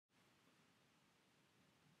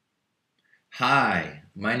Hi,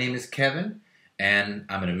 my name is Kevin, and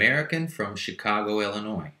I'm an American from Chicago,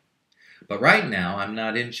 Illinois. But right now, I'm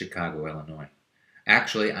not in Chicago, Illinois.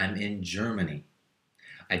 Actually, I'm in Germany.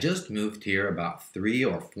 I just moved here about 3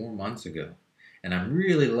 or 4 months ago, and I'm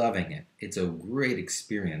really loving it. It's a great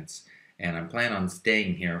experience, and I'm planning on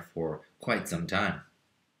staying here for quite some time.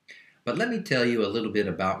 But let me tell you a little bit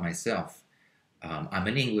about myself. I'm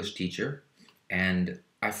an English teacher, and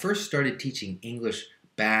I first started teaching English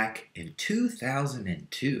back in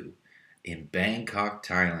 2002 in Bangkok,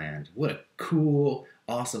 Thailand. What a cool,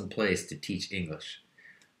 awesome place to teach English.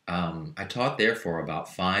 I taught there for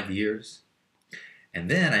about 5 years,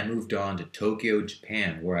 and then I moved on to Tokyo,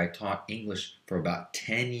 Japan, where I taught English for about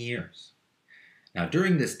 10 years. Now,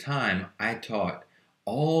 during this time, I taught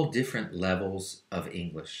all different levels of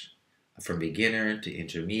English, from beginner to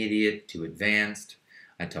intermediate to advanced.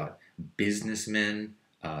 I taught businessmen,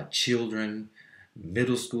 children,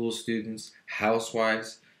 middle school students,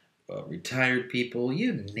 housewives, retired people,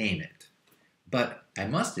 you name it. But I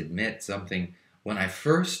must admit something. When I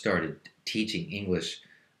first started teaching English,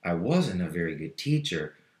 I wasn't a very good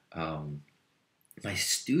teacher. My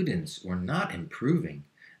students were not improving.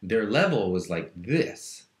 Their level was like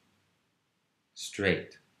this,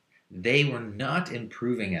 straight. They were not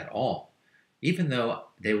improving at all, even though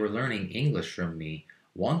they were learning English from me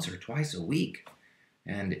once or twice a week.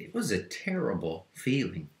 And it was a terrible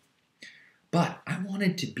feeling. But I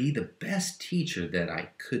wanted to be the best teacher that I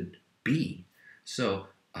could be. So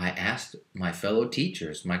I asked my fellow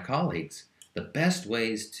teachers, my colleagues, the best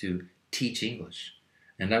ways to teach English.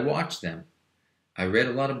 And I watched them. I read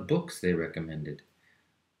a lot of books they recommended.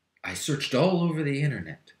 I searched all over the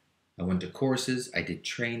internet. I went to courses, I did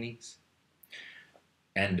trainings.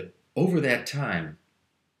 And over that time,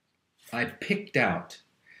 I picked out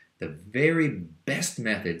the very best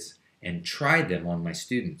methods and tried them on my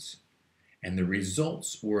students. And the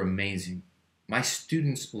results were amazing. My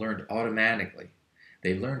students learned automatically.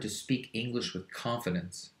 They learned to speak English with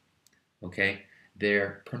confidence. Okay?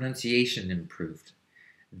 Their pronunciation improved.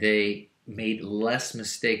 They made less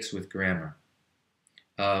mistakes with grammar.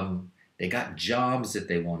 They got jobs that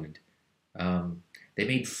they wanted. They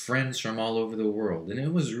made friends from all over the world. And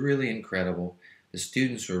it was really incredible. The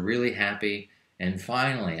students were really happy. And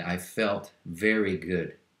finally, I felt very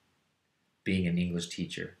good being an English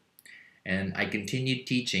teacher. And I continued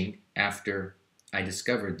teaching after I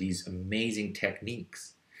discovered these amazing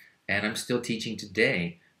techniques. And I'm still teaching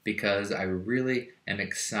today because I really am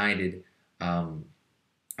excited about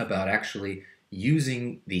actually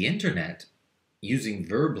using the internet, using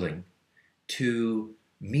Verbling, to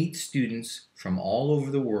meet students from all over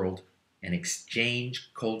the world and exchange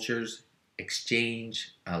cultures,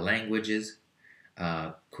 exchange languages,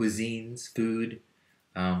 cuisines, food,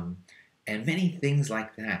 and many things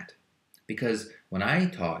like that. Because when I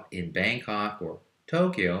taught in Bangkok or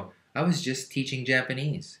Tokyo, I was just teaching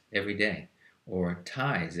Japanese every day or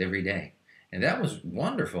Thais every day. And that was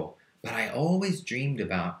wonderful. But I always dreamed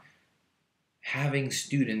about having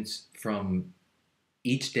students from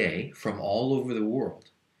each day from all over the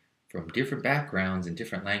world, from different backgrounds and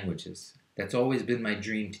different languages. That's always been my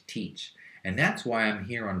dream to teach. And that's why I'm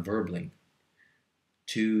here on Verbling,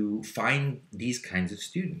 to find these kinds of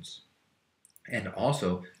students. And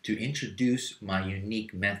also to introduce my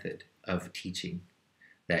unique method of teaching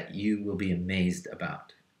that you will be amazed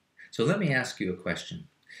about. So let me ask you a question.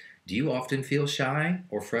 Do you often feel shy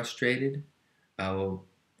or frustrated or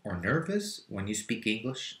nervous when you speak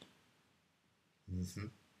English? Mm-hmm.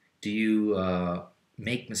 Do you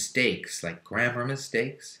make mistakes, like grammar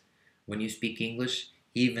mistakes, when you speak English,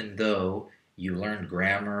 even though you learned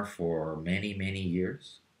grammar for many, many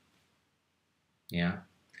years? Yeah.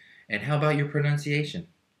 And how about your pronunciation?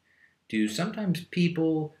 Do sometimes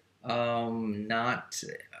people not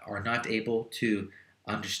are not able to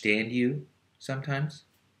understand you sometimes?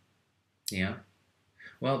 Yeah.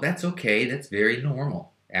 Well, that's okay. That's very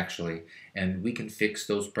normal, actually, and we can fix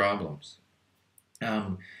those problems.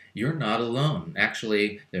 Um, you're not alone.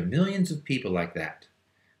 Actually, there are millions of people like that.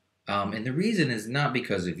 And the reason is not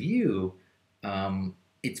because of you,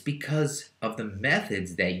 it's because of the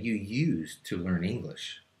methods that you use to learn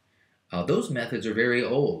English. Those methods are very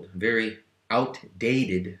old, very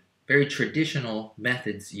outdated, very traditional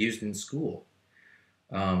methods used in school.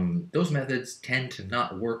 Those methods tend to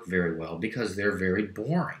not work very well because they're very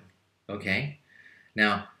boring. Okay?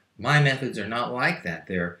 Now, my methods are not like that.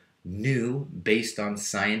 They're new, based on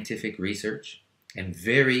scientific research, and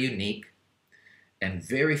very unique, and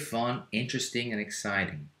very fun, interesting, and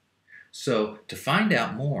exciting. So, to find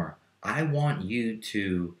out more, I want you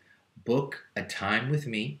to book a time with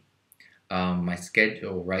me. My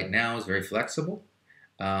schedule right now is very flexible.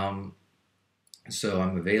 Um, so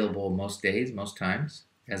I'm available most days, most times,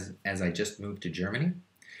 as I just moved to Germany.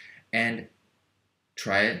 And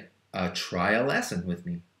try a lesson with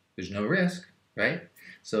me. There's no risk, right?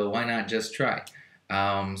 So why not just try?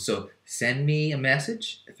 So send me a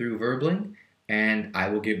message through Verbling, and I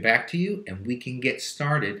will get back to you, and we can get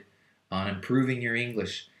started on improving your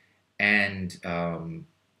English and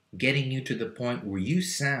getting you to the point where you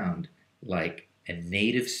sound like a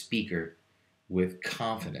native speaker with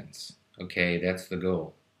confidence. Okay, that's the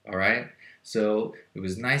goal. All right. So it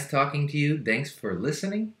was nice talking to you. Thanks for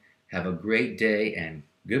listening. Have a great day and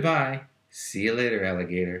goodbye. See you later,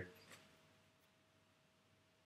 alligator.